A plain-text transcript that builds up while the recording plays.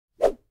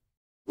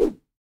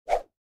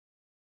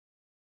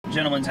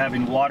gentleman's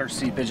having water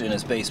seepage in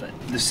his basement.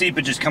 The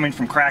seepage is coming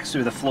from cracks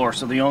through the floor,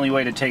 so the only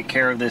way to take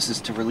care of this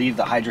is to relieve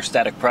the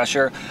hydrostatic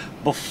pressure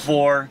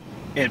before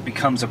it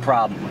becomes a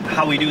problem.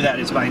 How we do that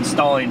is by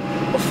installing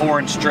a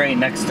 4-inch drain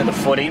next to the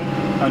footing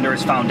under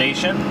his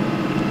foundation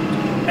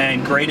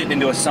and grade it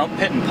into a sump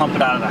pit and pump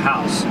it out of the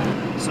house.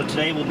 So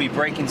today we'll be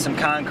breaking some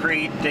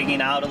concrete,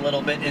 digging out a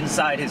little bit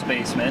inside his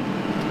basement.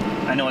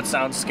 I know it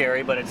sounds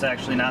scary, but it's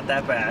actually not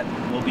that bad.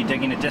 We'll be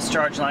digging a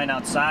discharge line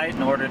outside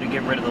in order to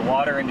get rid of the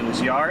water into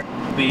his yard.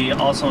 We'll be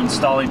also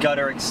installing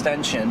gutter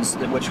extensions,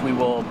 which we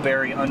will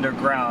bury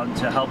underground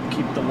to help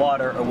keep the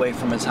water away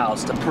from his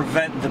house, to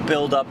prevent the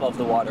buildup of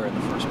the water in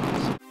the first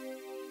place.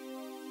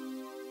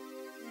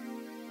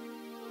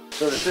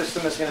 So the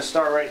system is going to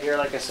start right here.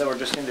 Like I said, we're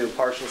just going to do a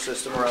partial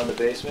system around the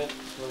basement.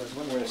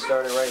 We're going to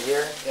start it right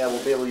here. Yeah,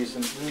 we'll be able to use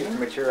get the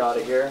material out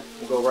of here.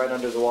 We'll go right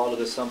under the wall to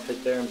the sump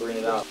pit there and bring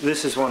it out.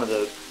 This is one of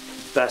the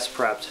best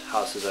prepped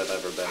houses I've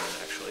ever been in,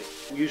 actually.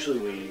 Usually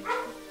we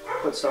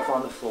put stuff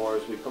on the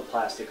floors, we put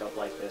plastic up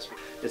like this.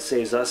 It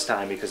saves us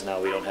time because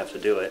now we don't have to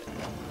do it.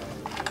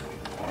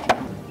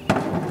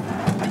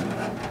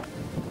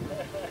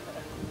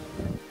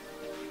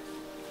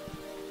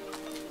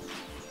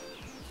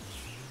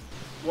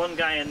 One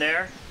guy in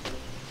there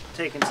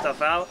taking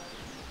stuff out,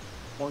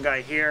 one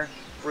guy here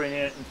bringing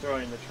it and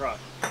throwing it in the truck.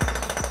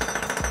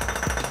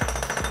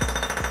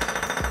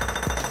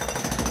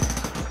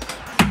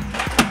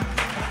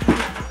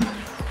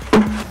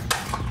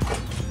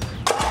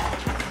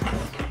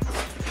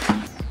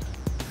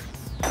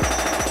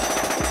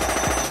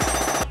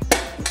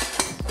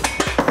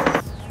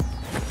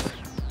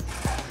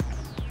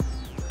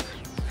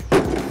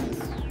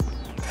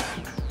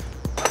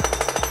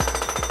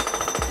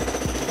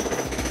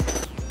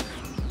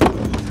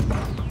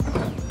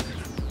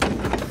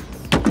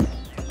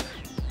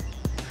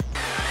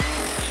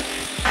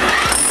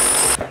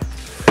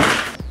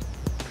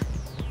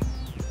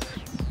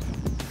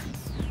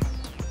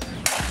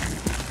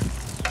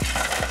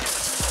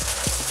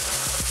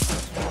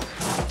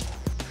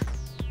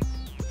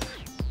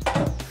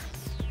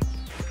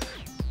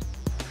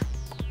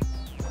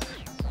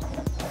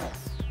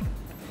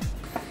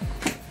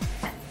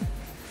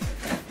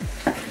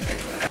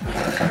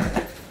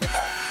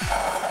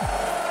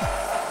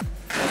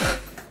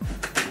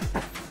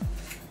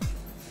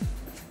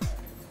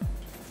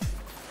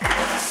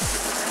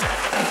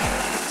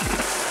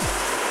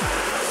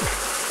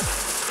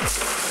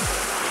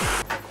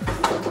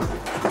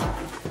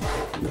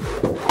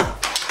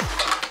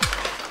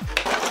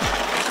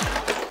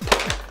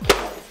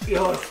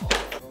 Beautiful.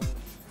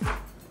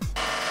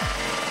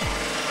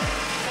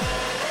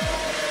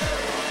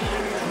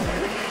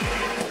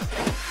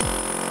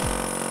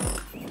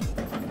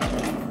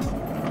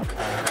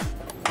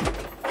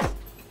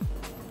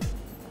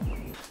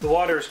 The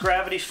water is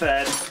gravity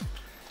fed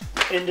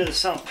into the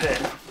sump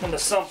pit, and the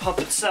sump pump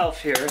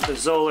itself here, the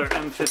Zoller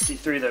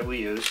M53 that we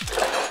use,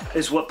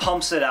 is what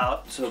pumps it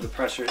out so the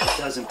pressure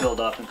doesn't build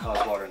up and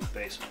cause water in the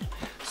basement.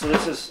 So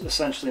this is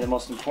essentially the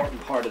most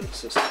important part of the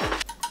system.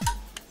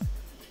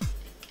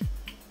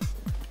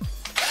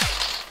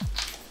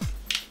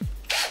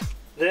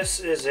 This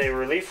is a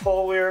relief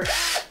hole we're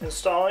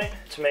installing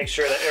to make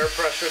sure that air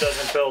pressure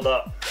doesn't build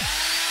up.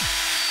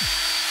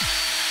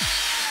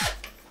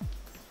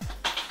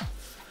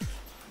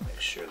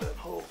 Make sure that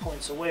hole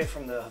points away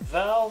from the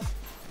valve.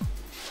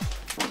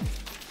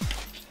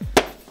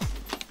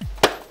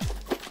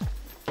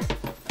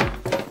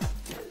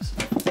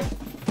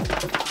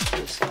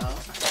 This out.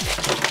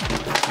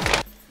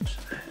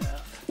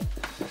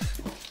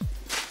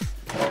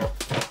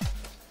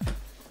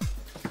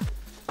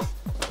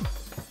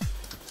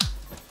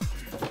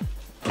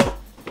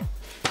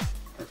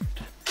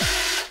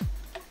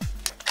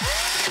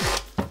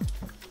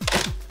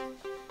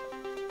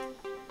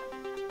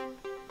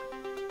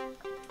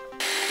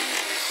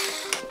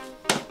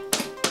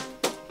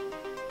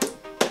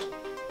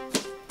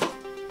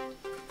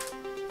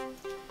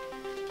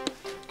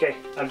 Okay,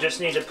 I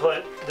just need to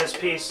put this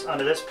piece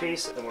onto this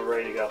piece and we're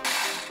ready to go.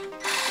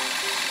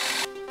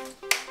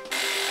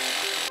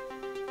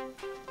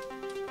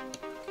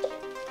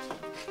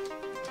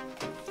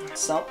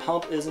 Sump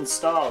pump is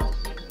installed.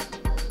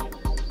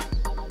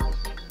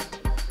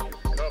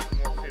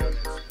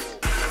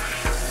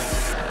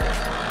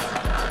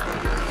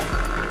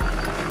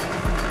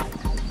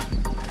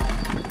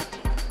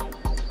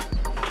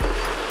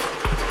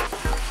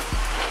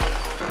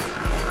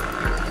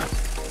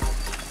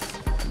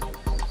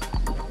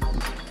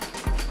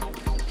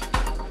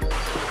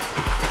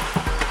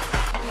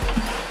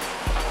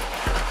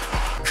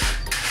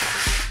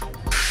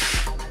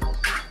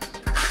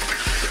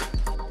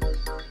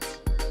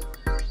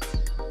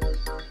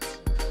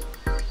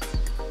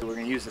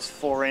 Use this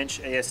 4-inch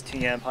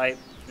ASTM pipe,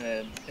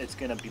 and it's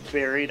going to be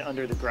buried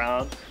under the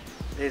ground.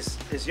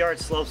 His yard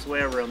slopes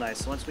away real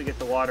nice, so once we get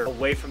the water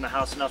away from the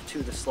house enough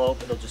to the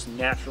slope, it'll just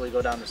naturally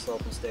go down the slope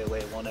and stay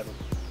away. It won't ever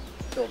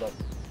build up.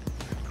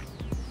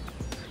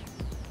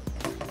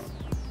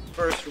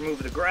 First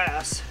remove the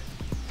grass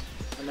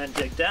and then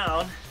dig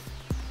down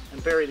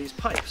and bury these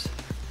pipes.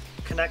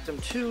 Connect them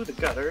to the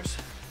gutters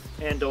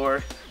and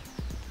or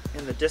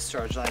in the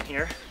discharge line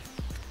here,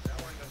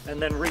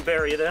 and then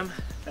rebury them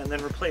and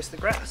then replace the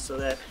grass so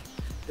that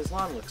his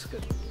lawn looks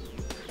good.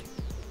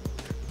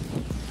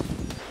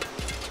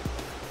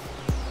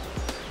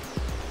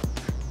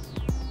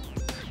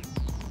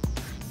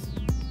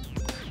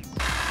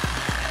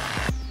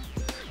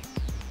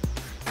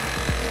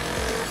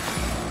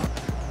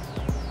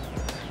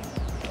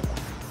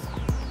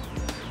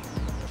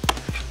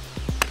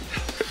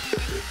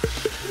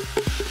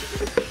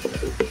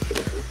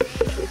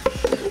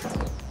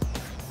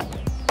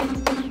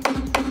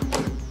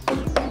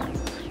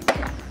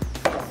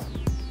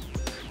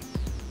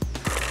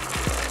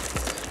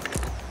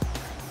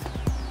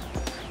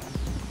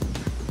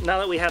 Now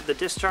that we have the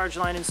discharge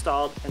line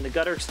installed and the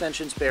gutter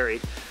extensions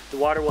buried, the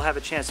water will have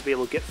a chance to be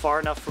able to get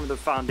far enough from the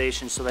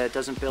foundation so that it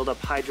doesn't build up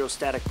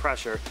hydrostatic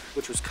pressure,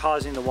 which was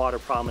causing the water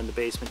problem in the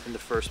basement in the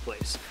first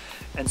place.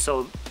 And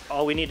so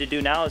all we need to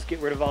do now is get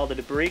rid of all the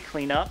debris,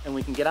 clean up, and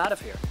we can get out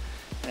of here.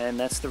 And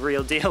that's the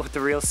real deal with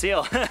the real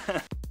seal.